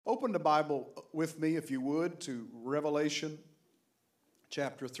Open the Bible with me, if you would, to Revelation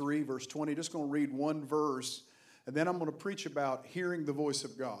chapter 3, verse 20. Just going to read one verse, and then I'm going to preach about hearing the voice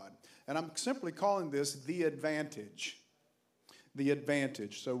of God. And I'm simply calling this the advantage. The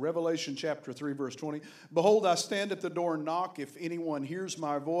advantage. So Revelation chapter 3, verse 20. Behold, I stand at the door and knock. If anyone hears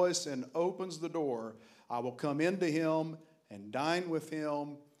my voice and opens the door, I will come into him and dine with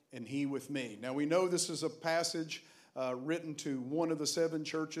him and he with me. Now we know this is a passage written to one of the 7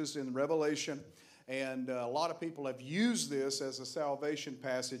 churches in Revelation. And a lot of people have used this as a salvation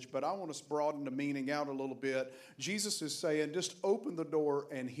passage, but I want to broaden the meaning out a little bit. Jesus is saying, just open the door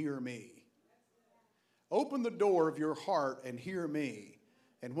and hear me. Open the door of your heart and hear me.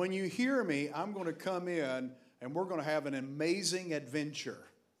 And when you hear me, I'm going to come in and we're going to have an amazing adventure.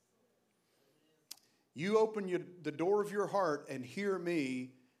 You open the door of your heart and hear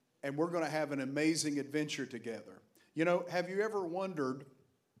me, and we're going to have an amazing adventure together. You know, have you ever wondered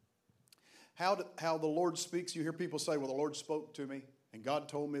how the Lord speaks? You hear people say, well, the Lord spoke to me, and God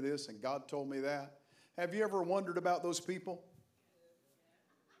told me this, and God told me that. Have you ever wondered about those people?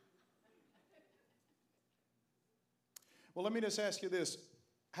 Well, let me just ask you this.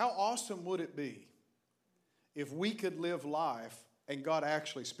 How awesome would it be if we could live life and God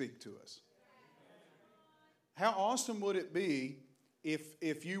actually speak to us? How awesome would it be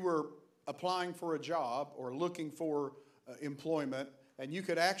if you were applying for a job or looking for employment and you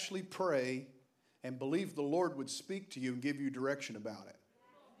could actually pray and believe the Lord would speak to you and give you direction about it?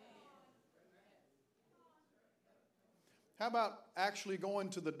 How about actually going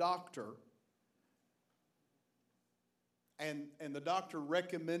to the doctor and the doctor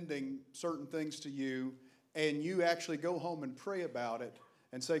recommending certain things to you, and you actually go home and pray about it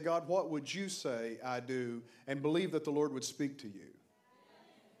and say, God, what would you say I do? And believe that the Lord would speak to you.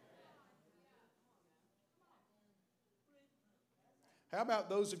 How about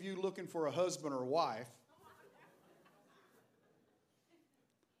those of you looking for a husband or wife?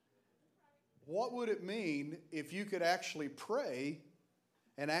 What would it mean if you could actually pray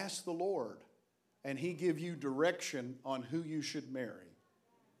and ask the Lord, and He give you direction on who you should marry?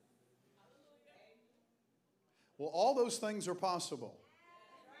 Well, all those things are possible.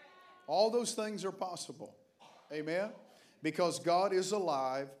 All those things are possible. Amen? Because God is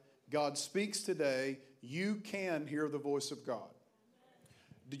alive. God speaks today. You can hear the voice of God.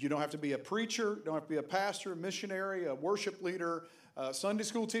 You don't have to be a preacher, don't have to be a pastor, a missionary, a worship leader, a Sunday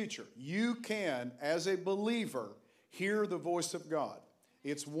school teacher. You can, as a believer, hear the voice of God.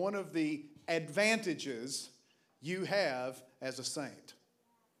 It's one of the advantages you have as a saint.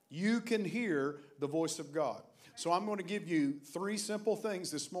 You can hear the voice of God. So I'm going to give you 3 simple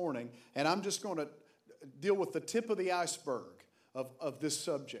things this morning, and I'm just going to deal with the tip of the iceberg of this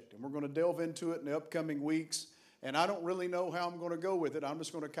subject. And we're going to delve into it in the upcoming weeks. And I don't really know how I'm going to go with it. I'm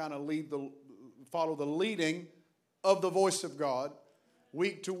just going to kind of follow the leading of the voice of God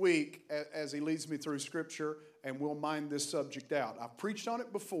week to week as He leads me through Scripture, and we'll mine this subject out. I've preached on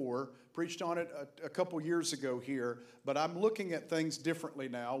it before, preached on it a couple years ago here, but I'm looking at things differently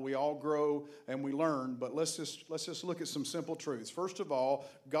now. We all grow and we learn, but let's just look at some simple truths. First of all,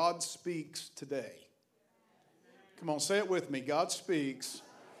 God speaks today. Come on, say it with me. God speaks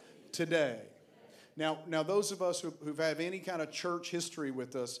today. Now, those of us who have any kind of church history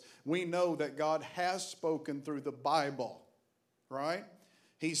with us, we know that God has spoken through the Bible, right?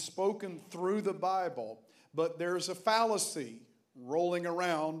 He's spoken through the Bible, but there's a fallacy rolling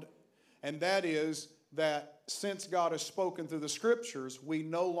around, and that is that since God has spoken through the Scriptures, we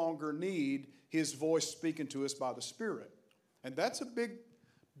no longer need His voice speaking to us by the Spirit. And that's a big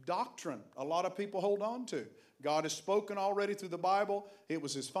doctrine a lot of people hold on to. God has spoken already through the Bible. It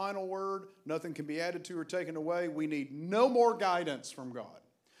was His final word. Nothing can be added to or taken away. We need no more guidance from God.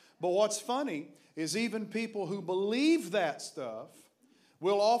 But what's funny is even people who believe that stuff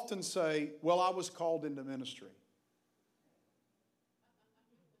will often say, well, I was called into ministry.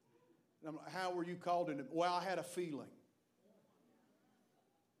 How were you called into? Well, I had a feeling.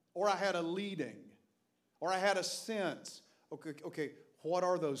 Or I had a leading. Or I had a sense. Okay, what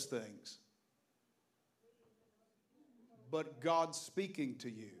are those things? But God speaking to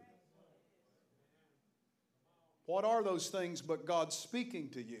you. What are those things but God speaking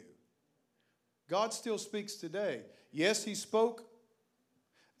to you? God still speaks today. Yes, He spoke.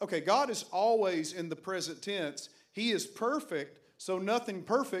 Okay, God is always in the present tense. He is perfect, so nothing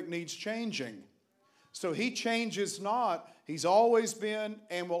perfect needs changing. So He changes not. He's always been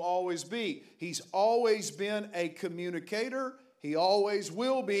and will always be. He's always been a communicator. He always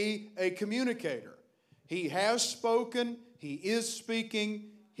will be a communicator. He has spoken, He is speaking,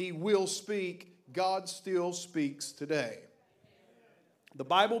 He will speak. God still speaks today. The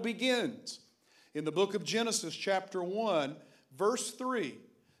Bible begins in the book of Genesis chapter 1, verse 3.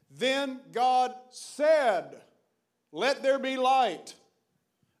 Then God said, "Let there be light."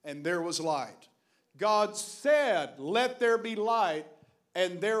 And there was light. God said, "Let there be light,"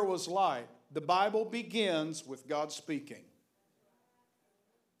 and there was light. The Bible begins with God speaking.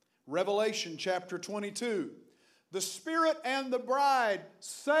 Revelation chapter 22. The Spirit and the bride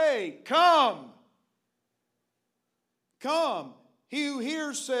say, "Come." Come. He who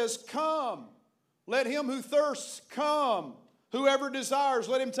hears says, "Come." Let him who thirsts come. Whoever desires,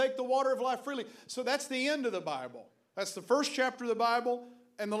 let him take the water of life freely. So that's the end of the Bible. That's the first chapter of the Bible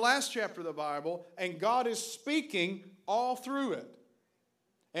and the last chapter of the Bible. And God is speaking all through it.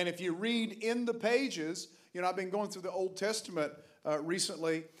 And if you read in the pages, I've been going through the Old Testament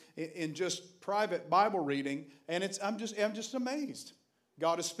recently in just private Bible reading, and I'm just amazed.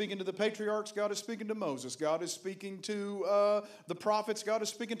 God is speaking to the patriarchs. God is speaking to Moses. God is speaking to the prophets. God is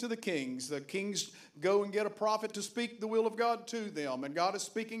speaking to the kings. The kings go and get a prophet to speak the will of God to them. And God is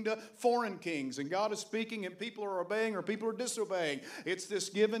speaking to foreign kings. And God is speaking and people are obeying or people are disobeying. It's this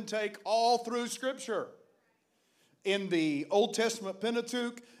give and take all through Scripture. In the Old Testament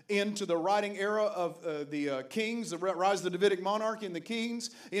Pentateuch, into the writing era of the kings, the rise of the Davidic monarchy and the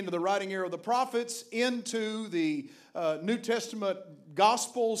kings, into the writing era of the prophets, into the New Testament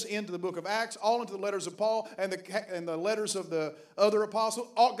Gospels, into the book of Acts, all into the letters of Paul and the letters of the other apostles.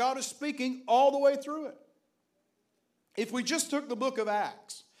 God is speaking all the way through it. If we just took the book of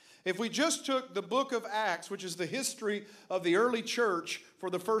Acts, which is the history of the early church for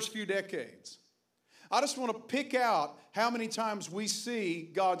the first few decades, I just want to pick out how many times we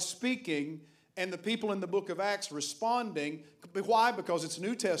see God speaking and the people in the book of Acts responding. Why? Because it's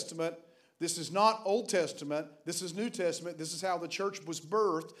New Testament. This is not Old Testament. This is New Testament. This is how the church was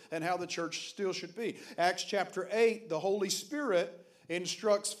birthed and how the church still should be. Acts chapter 8, the Holy Spirit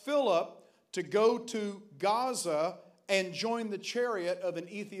instructs Philip to go to Gaza and join the chariot of an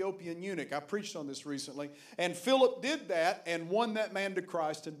Ethiopian eunuch. I preached on this recently. And Philip did that and won that man to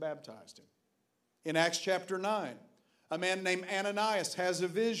Christ and baptized him. In Acts chapter 9, a man named Ananias has a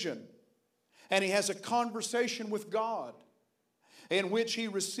vision, and he has a conversation with God in which he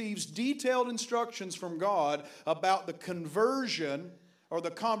receives detailed instructions from God about the conversion, or the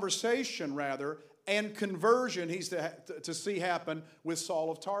conversation rather, and conversion he's to see happen with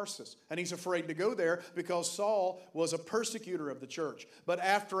Saul of Tarsus. And he's afraid to go there because Saul was a persecutor of the church. But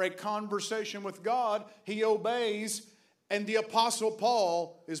after a conversation with God, he obeys, and the Apostle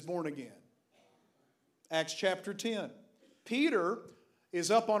Paul is born again. Acts chapter 10. Peter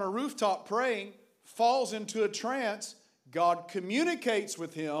is up on a rooftop praying, falls into a trance. God communicates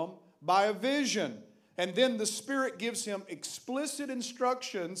with him by a vision. And then the Spirit gives him explicit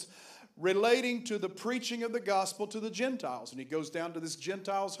instructions relating to the preaching of the gospel to the Gentiles. And he goes down to this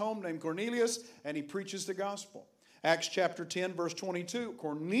Gentile's home named Cornelius, and he preaches the gospel. Acts chapter 10, verse 22.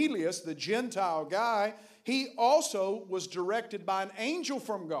 Cornelius, the Gentile guy, he also was directed by an angel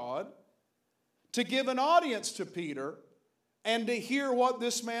from God to give an audience to Peter and to hear what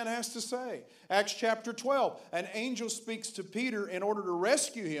this man has to say. Acts chapter 12, an angel speaks to Peter in order to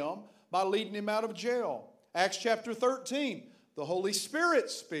rescue him by leading him out of jail. Acts chapter 13, the Holy Spirit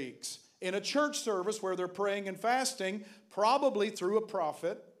speaks in a church service where they're praying and fasting, probably through a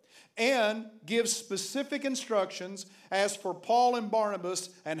prophet, and gives specific instructions as for Paul and Barnabas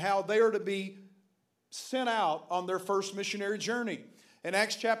and how they are to be sent out on their first missionary journey. In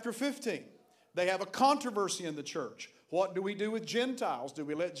Acts chapter 15, they have a controversy in the church. What do we do with Gentiles? Do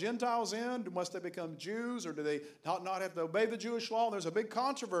we let Gentiles in? Must they become Jews, or do they not have to obey the Jewish law? There's a big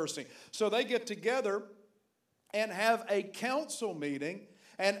controversy. So they get together and have a council meeting,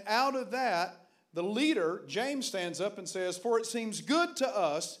 and out of that, the leader, James, stands up and says, "For it seems good to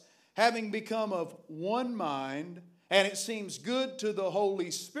us, having become of one mind, and it seems good to the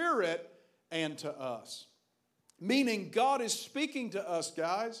Holy Spirit and to us." Meaning God is speaking to us,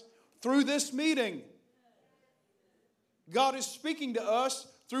 guys, through this meeting. God is speaking to us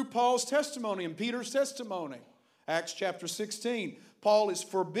through Paul's testimony and Peter's testimony. Acts chapter 16, Paul is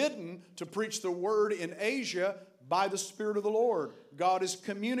forbidden to preach the word in Asia by the Spirit of the Lord. God is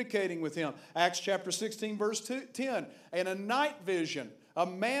communicating with him. Acts chapter 16, verse 10, in a night vision, a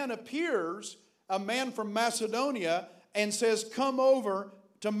man appears, a man from Macedonia, and says, "Come over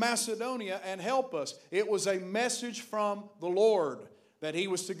to Macedonia and help us." It was a message from the Lord that he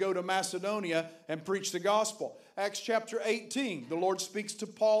was to go to Macedonia and preach the gospel. Acts chapter 18, the Lord speaks to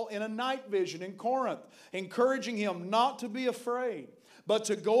Paul in a night vision in Corinth, encouraging him not to be afraid, but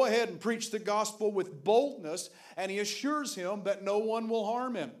to go ahead and preach the gospel with boldness, and he assures him that no one will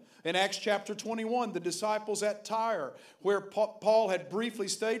harm him. In Acts chapter 21, the disciples at Tyre, where Paul had briefly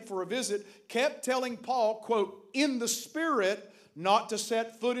stayed for a visit, kept telling Paul, quote, in the Spirit, not to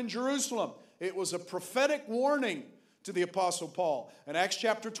set foot in Jerusalem. It was a prophetic warning to the Apostle Paul. In Acts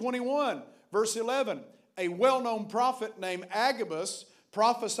chapter 21, verse 11, a well-known prophet named Agabus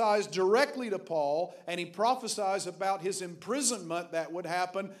prophesies directly to Paul, and he prophesies about his imprisonment that would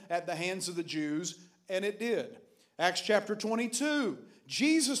happen at the hands of the Jews, and it did. Acts chapter 22,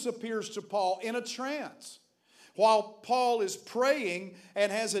 Jesus appears to Paul in a trance. While Paul is praying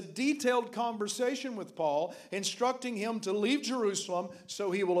and has a detailed conversation with Paul, instructing him to leave Jerusalem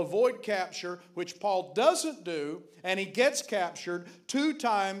so he will avoid capture, which Paul doesn't do, and he gets captured 2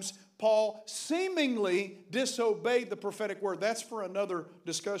 times. Paul seemingly disobeyed the prophetic word. That's for another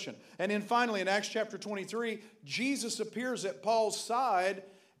discussion. And then finally in Acts chapter 23, Jesus appears at Paul's side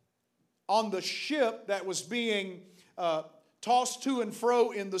on the ship that was being tossed to and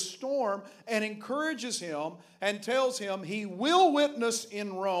fro in the storm, and encourages him and tells him he will witness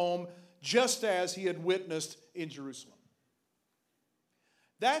in Rome just as he had witnessed in Jerusalem.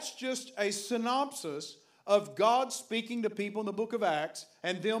 That's just a synopsis of God speaking to people in the book of Acts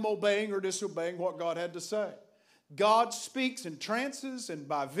and them obeying or disobeying what God had to say. God speaks in trances and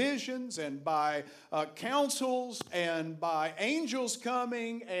by visions and by counsels and by angels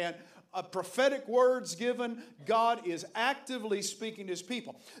coming and prophetic words given. God is actively speaking to His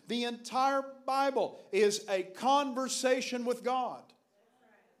people. The entire Bible is a conversation with God.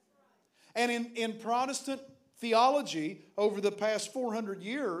 And in Protestant theology over the past 400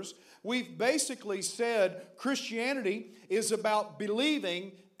 years, we've basically said Christianity is about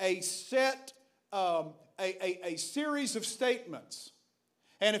believing a set, a series of statements.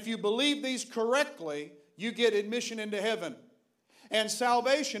 And if you believe these correctly, you get admission into heaven. And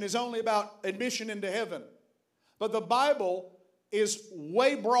salvation is only about admission into heaven. But the Bible is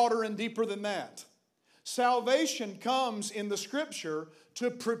way broader and deeper than that. Salvation comes in the Scripture to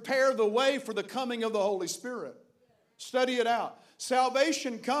prepare the way for the coming of the Holy Spirit. Study it out.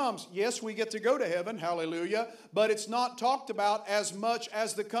 Salvation comes, yes, we get to go to heaven, hallelujah, but it's not talked about as much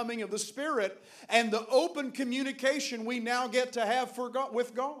as the coming of the Spirit and the open communication we now get to have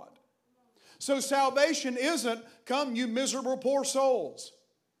with God. So salvation isn't, come you miserable poor souls,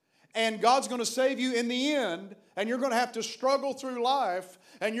 and God's going to save you in the end, and you're going to have to struggle through life,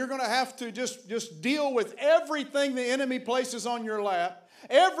 and you're going to have to just deal with everything the enemy places on your lap,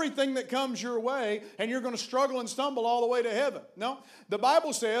 everything that comes your way, and you're going to struggle and stumble all the way to heaven. No, the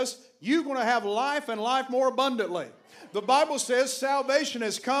Bible says you're going to have life and life more abundantly. The Bible says salvation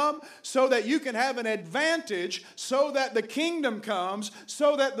has come so that you can have an advantage, so that the kingdom comes,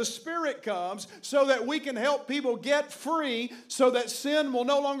 so that the Spirit comes, so that we can help people get free, so that sin will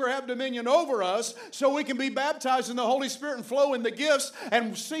no longer have dominion over us, so we can be baptized in the Holy Spirit and flow in the gifts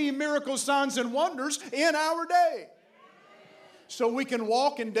and see miracles, signs, and wonders in our day. So we can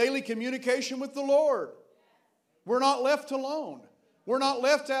walk in daily communication with the Lord. We're not left alone. We're not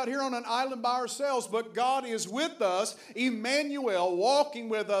left out here on an island by ourselves, but God is with us, Emmanuel, walking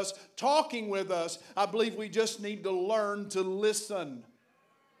with us, talking with us. I believe we just need to learn to listen.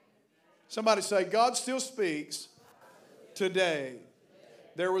 Somebody say, God still speaks today.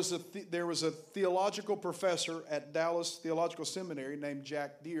 There was a theological professor at Dallas Theological Seminary named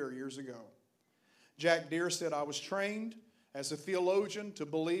Jack Deere years ago. Jack Deere said, I was trained as a theologian to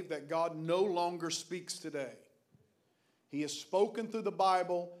believe that God no longer speaks today. He has spoken through the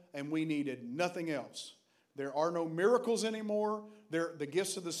Bible, and we needed nothing else. There are no miracles anymore. The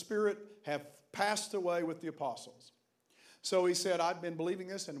gifts of the Spirit have passed away with the apostles. So he said, I'd been believing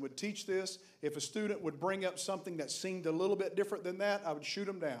this and would teach this. If a student would bring up something that seemed a little bit different than that, I would shoot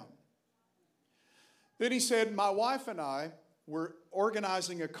him down. Then he said, my wife and I were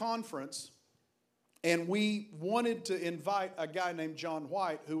organizing a conference, and we wanted to invite a guy named John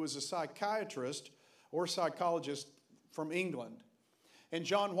White, who was a psychiatrist or psychologist from England. And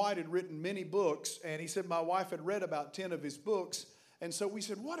John White had written many books, and he said my wife had read about 10 of his books, and so we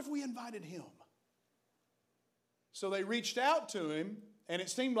said, what if we invited him? So they reached out to him, and it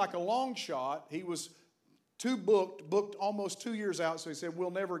seemed like a long shot. He was booked almost 2 years out, so he said,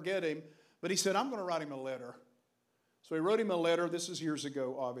 we'll never get him. But he said, I'm going to write him a letter. So he wrote him a letter. This is years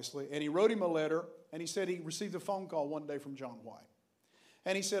ago, obviously. And he wrote him a letter, and he said he received a phone call one day from John White.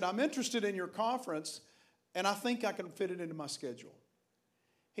 And he said, I'm interested in your conference, and I think I can fit it into my schedule.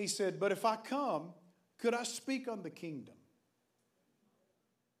 He said, but if I come, could I speak on the kingdom?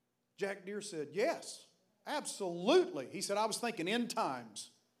 Jack Deere said, yes, absolutely. He said, I was thinking end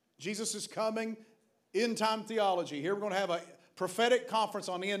times. Jesus is coming, end time theology. Here we're going to have a prophetic conference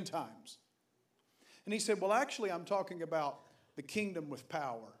on end times. And he said, well, actually, I'm talking about the kingdom with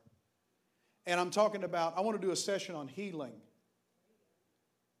power. And I'm talking about, I want to do a session on healing.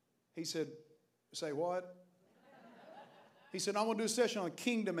 He said, say what? He said, I want to do a session on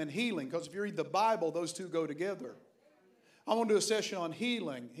kingdom and healing, because if you read the Bible, those two go together. I want to do a session on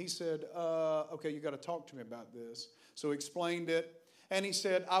healing. He said, okay, you got to talk to me about this. So he explained it. And he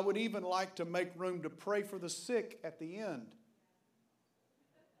said, I would even like to make room to pray for the sick at the end.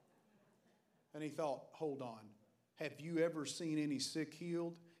 And he thought, hold on. Have you ever seen any sick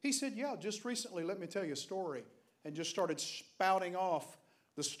healed? He said, yeah, just recently, let me tell you a story. And just started spouting off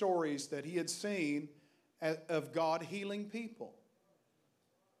the stories that he had seen of God healing people.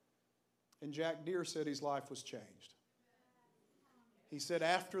 And Jack Deere said his life was changed. He said,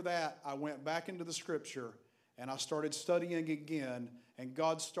 after that, I went back into the Scripture and I started studying again, and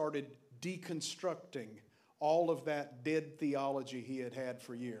God started deconstructing all of that dead theology he had had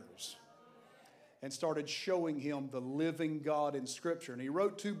for years, and started showing him the living God in Scripture. And he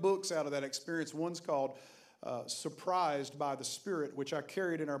wrote 2 books out of that experience. One's called Surprised by the Spirit, which I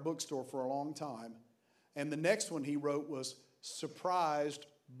carried in our bookstore for a long time. And the next one he wrote was Surprised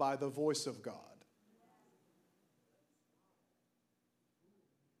by the Voice of God.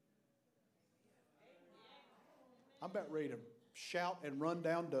 I'm about ready to shout and run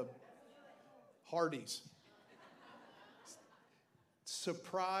down to Hardee's.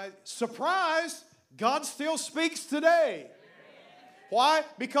 Surprise, God still speaks today. Why?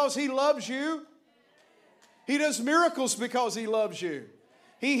 Because He loves you. He does miracles because He loves you.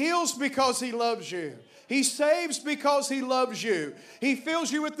 He heals because He loves you. He saves because He loves you. He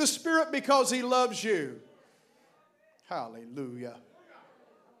fills you with the Spirit because He loves you. Hallelujah.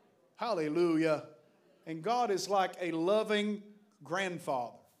 Hallelujah. And God is like a loving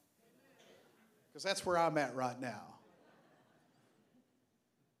grandfather. Because that's where I'm at right now.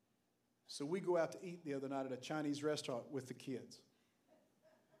 So we go out to eat the other night at a Chinese restaurant with the kids.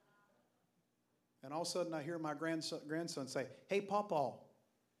 And all of a sudden I hear my grandson say, hey, Pawpaw.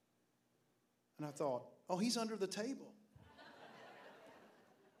 And I thought, oh, he's under the table.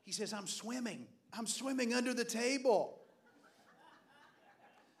 He says, I'm swimming. I'm swimming under the table.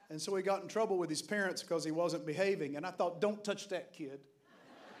 And so he got in trouble with his parents because he wasn't behaving. And I thought, don't touch that kid.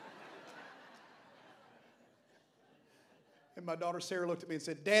 And my daughter Sarah looked at me and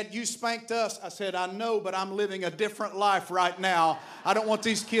said, Dad, you spanked us. I said, I know, but I'm living a different life right now. I don't want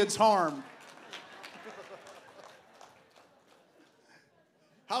these kids harmed.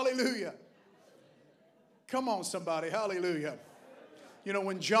 Hallelujah. Come on, somebody. Hallelujah. You know,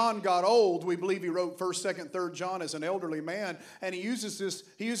 when John got old, we believe he wrote 1st, 2nd, 3rd John as an elderly man, and he uses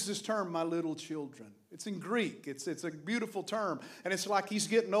this term, my little children. It's in Greek. It's a beautiful term, and it's like he's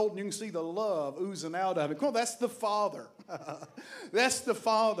getting old, and you can see the love oozing out of it. Come on, that's the Father. That's the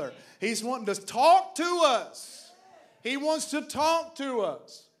Father. He's wanting to talk to us. He wants to talk to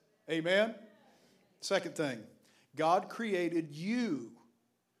us. Amen? Second thing, God created you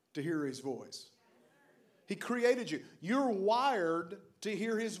to hear His voice. He created you. You're wired to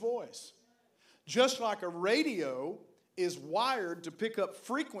hear His voice. Just like a radio is wired to pick up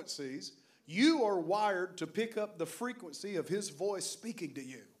frequencies, you are wired to pick up the frequency of His voice speaking to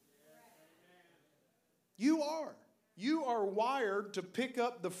you. You are. You are wired to pick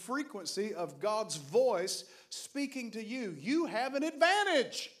up the frequency of God's voice speaking to you. You have an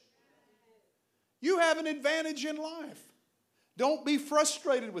advantage. You have an advantage in life. Don't be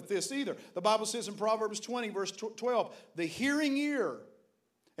frustrated with this either. The Bible says in Proverbs 20, verse 12, the hearing ear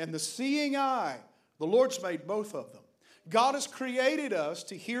and the seeing eye, the Lord's made both of them. God has created us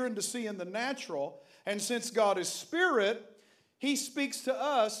to hear and to see in the natural, and since God is spirit, He speaks to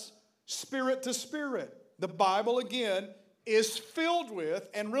us spirit to spirit. The Bible, again, is filled with,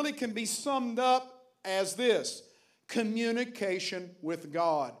 and really can be summed up as this: communication with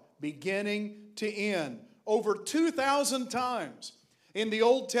God, beginning to end. Over 2,000 times in the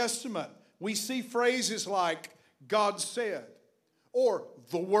Old Testament, we see phrases like, God said, or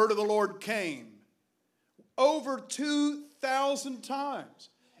the word of the Lord came. Over 2,000 times.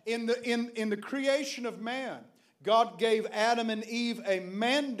 In the creation of man, God gave Adam and Eve a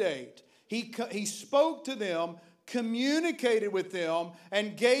mandate. He spoke to them, communicated with them,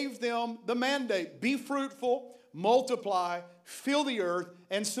 and gave them the mandate. Be fruitful, multiply, fill the earth,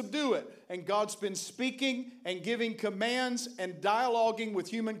 and subdue it. And God's been speaking and giving commands and dialoguing with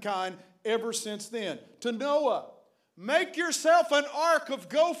humankind ever since then. To Noah, make yourself an ark of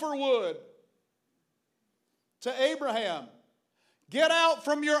gopher wood. To Abraham, get out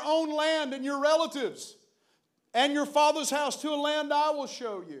from your own land and your relatives and your father's house to a land I will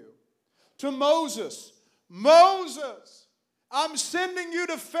show you. To Moses, I'm sending you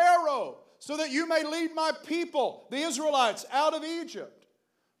to Pharaoh so that you may lead my people, the Israelites, out of Egypt.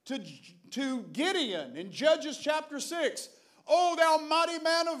 to Gideon in Judges chapter 6. Oh, thou mighty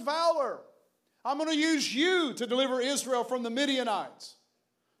man of valor, I'm going to use you to deliver Israel from the Midianites.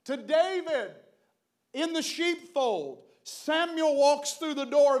 To David in the sheepfold, Samuel walks through the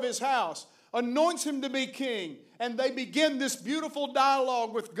door of his house, anoints him to be king, and they begin this beautiful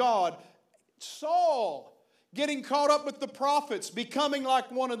dialogue with God. Saul, getting caught up with the prophets, becoming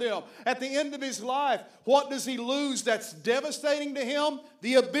like one of them. At the end of his life, what does he lose that's devastating to him?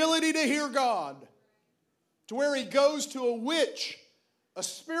 The ability to hear God. To where he goes to a witch, a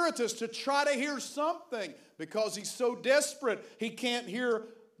spiritist, to try to hear something because he's so desperate he can't hear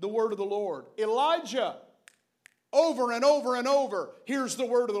the word of the Lord. Elijah, over and over and over, hears the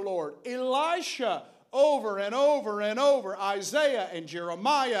word of the Lord. Elisha, over and over and over. Isaiah and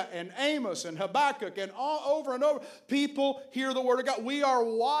Jeremiah and Amos and Habakkuk and all over and over. People hear the word of God. We are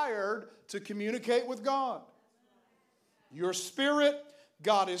wired to communicate with God. Your spirit,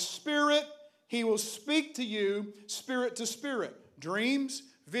 God is spirit. He will speak to you spirit to spirit. Dreams,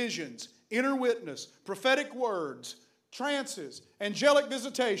 visions, inner witness, prophetic words, trances, angelic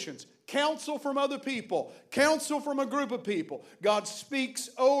visitations, counsel from other people, counsel from a group of people. God speaks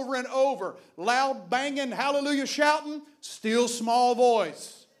over and over. Loud banging, hallelujah shouting, still small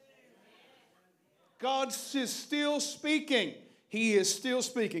voice. God is still speaking. He is still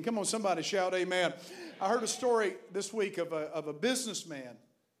speaking. Come on, somebody shout amen. I heard a story this week of a businessman.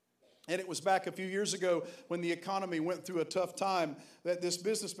 And it was back a few years ago when the economy went through a tough time that this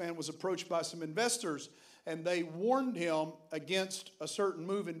businessman was approached by some investors. And they warned him against a certain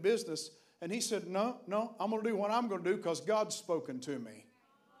move in business. And he said, no, I'm going to do what I'm going to do because God's spoken to me.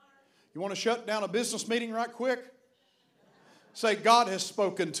 You want to shut down a business meeting right quick? Say, God has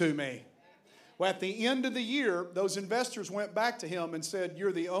spoken to me. Well, at the end of the year, those investors went back to him and said,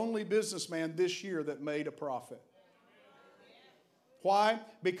 you're the only businessman this year that made a profit. Why?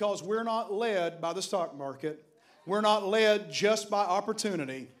 Because we're not led by the stock market. We're not led just by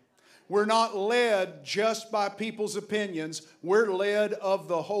opportunity. We're not led just by people's opinions. We're led of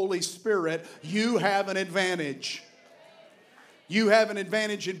the Holy Spirit. You have an advantage. You have an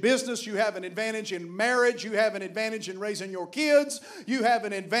advantage in business. You have an advantage in marriage. You have an advantage in raising your kids. You have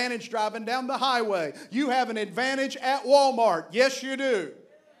an advantage driving down the highway. You have an advantage at Walmart. Yes, you do.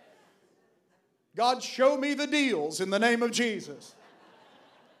 God, show me the deals in the name of Jesus.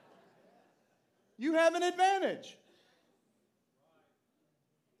 You have an advantage.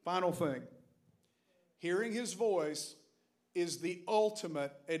 Final thing. Hearing His voice is the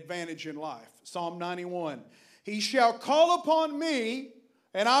ultimate advantage in life. Psalm 91. He shall call upon me,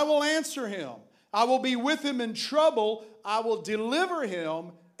 and I will answer him. I will be with him in trouble. I will deliver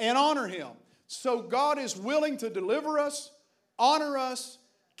him and honor him. So God is willing to deliver us, honor us,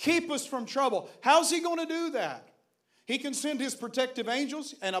 keep us from trouble. How's He going to do that? He can send His protective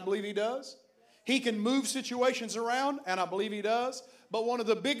angels, and I believe He does. He can move situations around, and I believe He does. But one of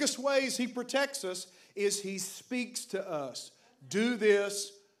the biggest ways He protects us is He speaks to us. Do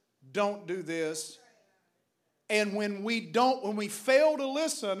this, don't do this. And when we fail to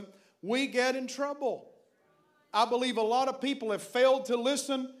listen, we get in trouble. I believe a lot of people have failed to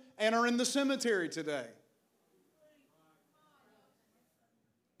listen and are in the cemetery today.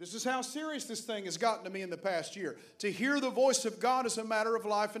 This is how serious this thing has gotten to me in the past year. To hear the voice of God is a matter of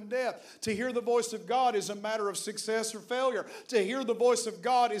life and death. To hear the voice of God is a matter of success or failure. To hear the voice of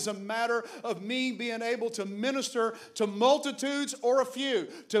God is a matter of me being able to minister to multitudes or a few.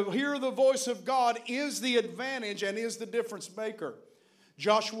 To hear the voice of God is the advantage and is the difference maker.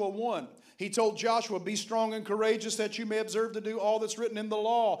 Joshua 1. He told Joshua, be strong and courageous that you may observe to do all that's written in the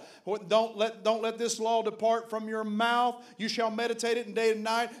law. Don't let this law depart from your mouth. You shall meditate it day and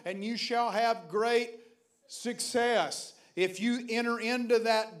night, and you shall have great success. If you enter into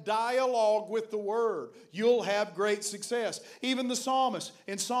that dialogue with the Word, you'll have great success. Even the psalmist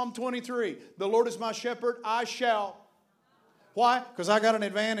in Psalm 23, the Lord is my shepherd, I shall. Why? Because I got an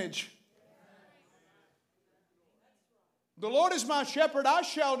advantage. The Lord is my shepherd, I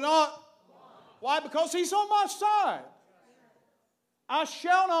shall not. Why? Because He's on my side. I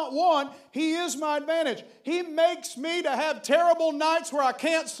shall not want. He is my advantage. He makes me to have terrible nights where I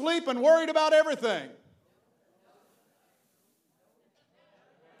can't sleep and worried about everything.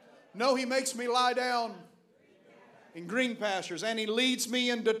 No, He makes me lie down in green pastures, and He leads me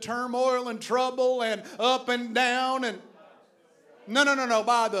into turmoil and trouble and up and down and no,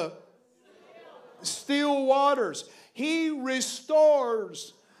 by the still waters. He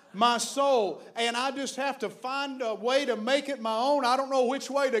restores my soul, and I just have to find a way to make it my own. I don't know which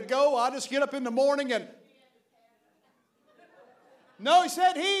way to go. I just get up in the morning and no, He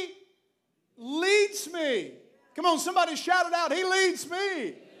said He leads me. Come on, somebody shout it out. He leads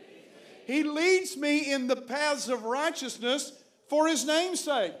me. He leads me in the paths of righteousness for His name's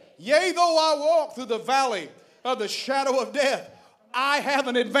sake. Yea, though I walk through the valley of the shadow of death, I have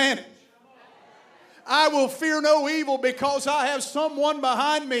an advantage. I will fear no evil because I have someone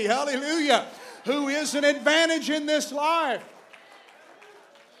behind me, hallelujah, who is an advantage in this life.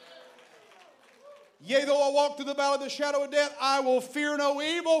 Yea, though I walk through the valley of the shadow of death, I will fear no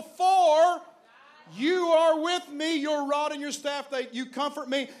evil, for you are with me, your rod and your staff, you comfort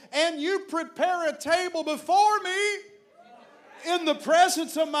me, and you prepare a table before me in the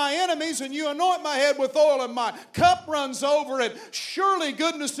presence of my enemies, and you anoint my head with oil, and my cup runs over, and surely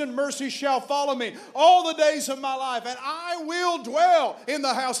goodness and mercy shall follow me all the days of my life, and I will dwell in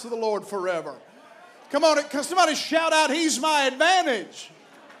the house of the Lord forever. Come on, somebody shout out, He's my advantage.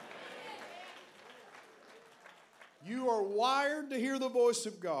 You are wired to hear the voice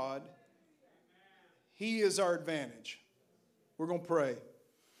of God. He is our advantage. We're going to pray.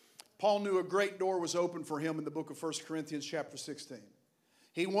 Paul knew a great door was open for him in the book of 1 Corinthians chapter 16.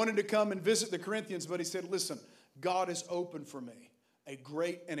 He wanted to come and visit the Corinthians, but he said, listen, God has opened for me a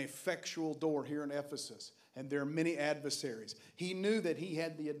great and effectual door here in Ephesus, and there are many adversaries. He knew that he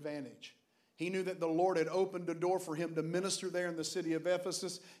had the advantage. He knew that the Lord had opened a door for him to minister there in the city of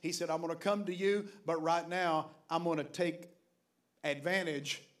Ephesus. He said, I'm going to come to you, but right now I'm going to take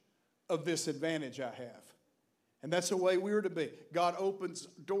advantage of this advantage I have. And that's the way we are to be. God opens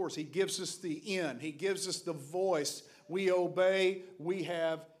doors. He gives us the in. He gives us the voice. We obey. We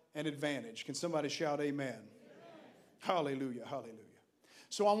have an advantage. Can somebody shout amen? Amen. Hallelujah, hallelujah.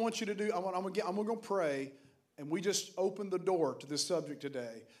 So I want you to do, I'm going to pray, and we just opened the door to this subject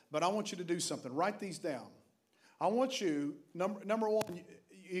today. But I want you to do something. Write these down. I want you, number one,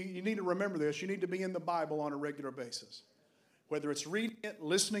 you need to remember this. You need to be in the Bible on a regular basis. Whether it's reading it,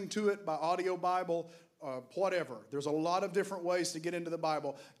 listening to it by audio Bible, whatever. There's a lot of different ways to get into the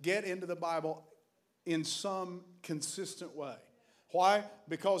Bible. Get into the Bible in some consistent way. Why?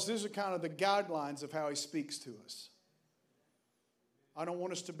 Because these are kind of the guidelines of how He speaks to us. I don't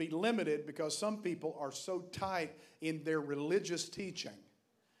want us to be limited because some people are so tight in their religious teaching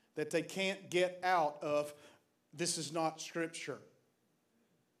that they can't get out of, this is not Scripture.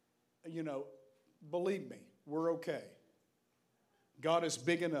 You know, believe me, we're okay. God is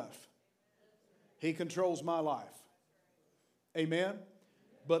big enough. He controls my life. Amen?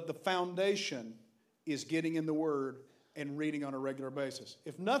 But the foundation is getting in the Word and reading on a regular basis.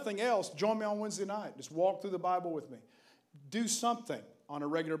 If nothing else, join me on Wednesday night. Just walk through the Bible with me. Do something on a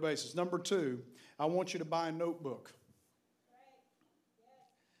regular basis. Number two, I want you to buy a notebook.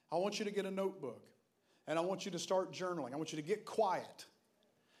 I want you to get a notebook. And I want you to start journaling. I want you to get quiet.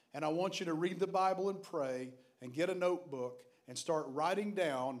 And I want you to read the Bible and pray and get a notebook and start writing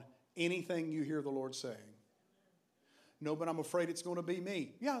down anything you hear the Lord saying. No, but I'm afraid it's going to be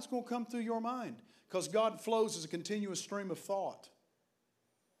me. Yeah, it's going to come through your mind because God flows as a continuous stream of thought.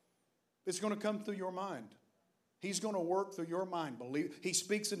 It's going to come through your mind. He's going to work through your mind. He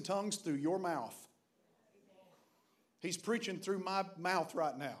speaks in tongues through your mouth. He's preaching through my mouth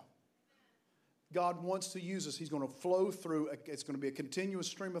right now. God wants to use us. He's going to flow through. It's going to be a continuous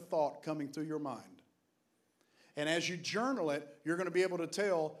stream of thought coming through your mind. And as you journal it, you're going to be able to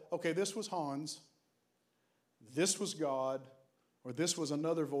tell, okay, this was Hans, this was God, or this was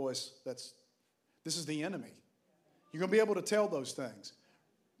another voice this is the enemy. You're going to be able to tell those things.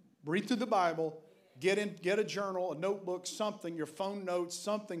 Read through the Bible, get a journal, a notebook, something, your phone notes,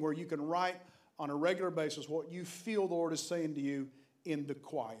 something where you can write on a regular basis what you feel the Lord is saying to you in the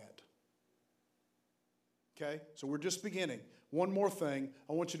quiet. Okay? So we're just beginning. One more thing,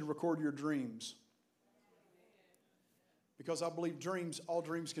 I want you to record your dreams. Because I believe all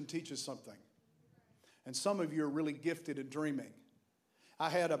dreams can teach us something. And some of you are really gifted at dreaming. I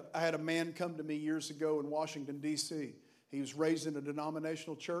had a man come to me years ago in Washington, D.C. He was raised in a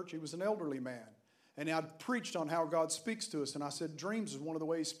denominational church. He was an elderly man. And I preached on how God speaks to us. And I said, dreams is one of the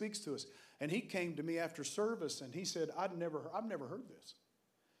ways He speaks to us. And he came to me after service and he said, I've never heard this.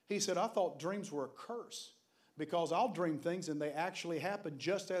 He said, I thought dreams were a curse because I'll dream things and they actually happen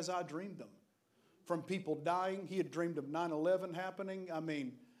just as I dreamed them. From people dying. He had dreamed of 9/11 happening.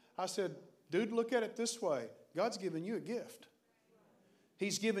 I said, dude, look at it this way. God's given you a gift.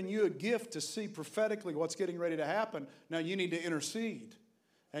 He's given you a gift to see prophetically what's getting ready to happen. Now you need to intercede.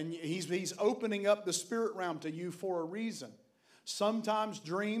 And he's opening up the spirit realm to you for a reason. Sometimes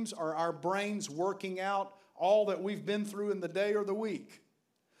dreams are our brains working out all that we've been through in the day or the week.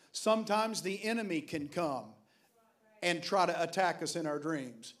 Sometimes the enemy can come and try to attack us in our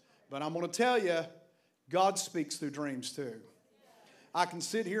dreams. But I'm going to tell you, God speaks through dreams too. I can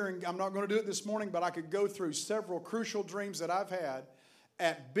sit here and I'm not going to do it this morning, but I could go through several crucial dreams that I've had.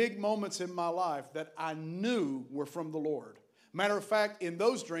 at big moments in my life that I knew were from the Lord. Matter of fact, in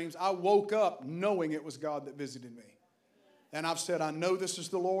those dreams, I woke up knowing it was God that visited me. And I've said, I know this is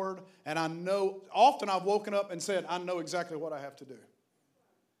the Lord. And I know, often I've woken up and said, I know exactly what I have to do.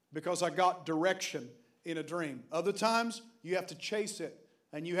 Because I got direction in a dream. Other times, you have to chase it.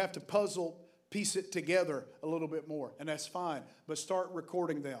 And you have to piece it together a little bit more. And that's fine. But start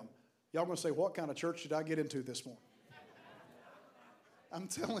recording them. Y'all going to say, what kind of church did I get into this morning? I'm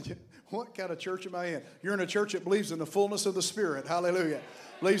telling you, what kind of church am I in? You're in a church that believes in the fullness of the Spirit. Hallelujah.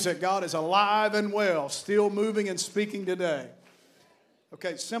 Believes that God is alive and well, still moving and speaking today.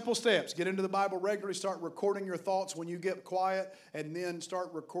 Okay, simple steps. Get into the Bible regularly. Start recording your thoughts when you get quiet. And then start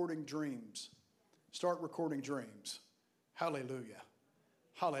recording dreams. Start recording dreams. Hallelujah.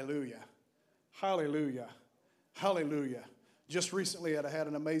 Hallelujah. Hallelujah. Hallelujah. Just recently I had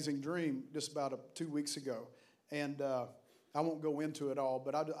an amazing dream just about 2 weeks ago. And I won't go into it all,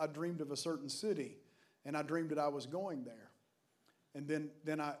 but I dreamed of a certain city, and I dreamed that I was going there. And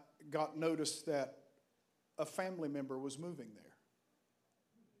then I got notice that a family member was moving there.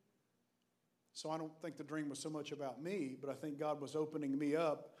 So I don't think the dream was so much about me, but I think God was opening me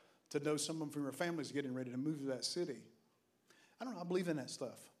up to know someone from your family is getting ready to move to that city. I don't know, I believe in that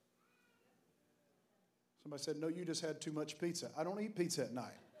stuff. Somebody said, no, you just had too much pizza. I don't eat pizza at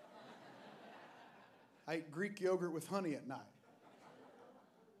night. I eat Greek yogurt with honey at night.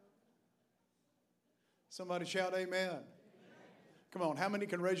 Somebody shout amen. Amen. Come on, how many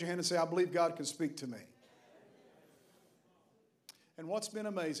can raise your hand and say, I believe God can speak to me? And what's been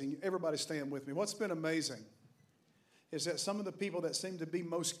amazing, everybody stand with me, what's been amazing is that some of the people that seem to be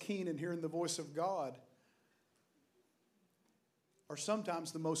most keen in hearing the voice of God are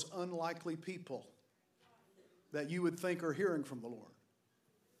sometimes the most unlikely people that you would think are hearing from the Lord.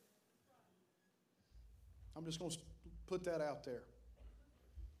 I'm just going to put that out there.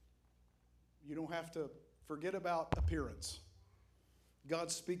 You don't have to forget about appearance.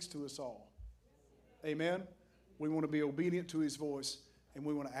 God speaks to us all. Amen? We want to be obedient to His voice, and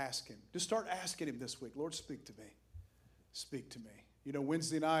we want to ask Him. Just start asking Him this week. Lord, speak to me. Speak to me. You know,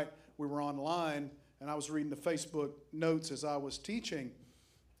 Wednesday night we were online, and I was reading the Facebook notes as I was teaching,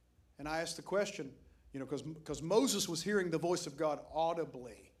 and I asked the question, you know, because Moses was hearing the voice of God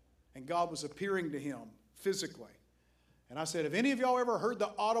audibly, and God was appearing to him physically. And I said, have any of y'all ever heard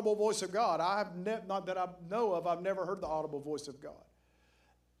the audible voice of God? Not that I know of, I've never heard the audible voice of God.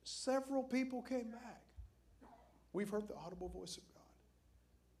 Several people came back. We've heard the audible voice of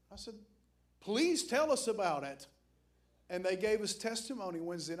God. I said, please tell us about it. And they gave us testimony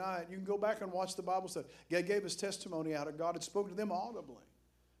Wednesday night. You can go back and watch the Bible study. They gave us testimony out of God had spoken to them audibly.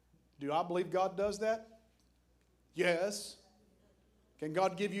 Do I believe God does that? Yes. Can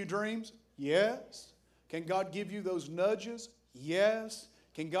God give you dreams? Yes. Can God give you those nudges? Yes.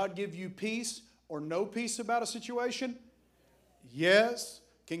 Can God give you peace or no peace about a situation? Yes.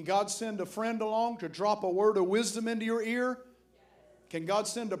 Can God send a friend along to drop a word of wisdom into your ear? Can God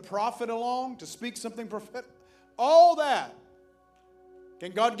send a prophet along to speak something prophetic? All that.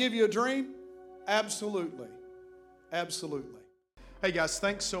 Can God give you a dream? Absolutely. Absolutely. Hey guys,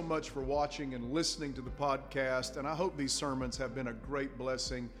 thanks so much for watching and listening to the podcast, and I hope these sermons have been a great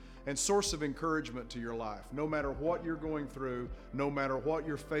blessing and source of encouragement to your life. No matter what you're going through, no matter what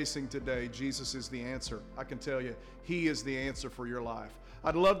you're facing today, Jesus is the answer. I can tell you, He is the answer for your life.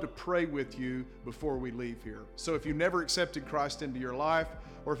 I'd love to pray with you before we leave here. So if you never accepted Christ into your life,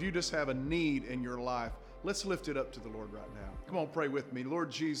 or if you just have a need in your life, let's lift it up to the Lord right now. Come on, pray with me.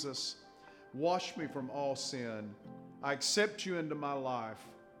 Lord Jesus, wash me from all sin. I accept you into my life.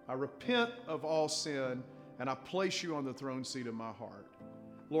 I repent of all sin, and I place you on the throne seat of my heart.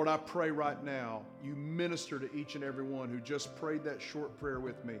 Lord, I pray right now, you minister to each and every one who just prayed that short prayer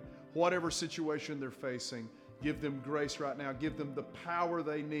with me. Whatever situation they're facing, give them grace right now. Give them the power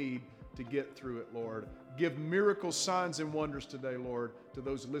they need to get through it, Lord. Give miracles, signs, and wonders today, Lord, to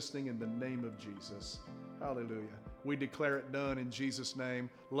those listening in the name of Jesus. Hallelujah. We declare it done in Jesus' name.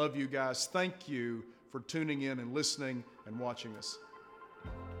 Love you guys. Thank you for tuning in and listening and watching us.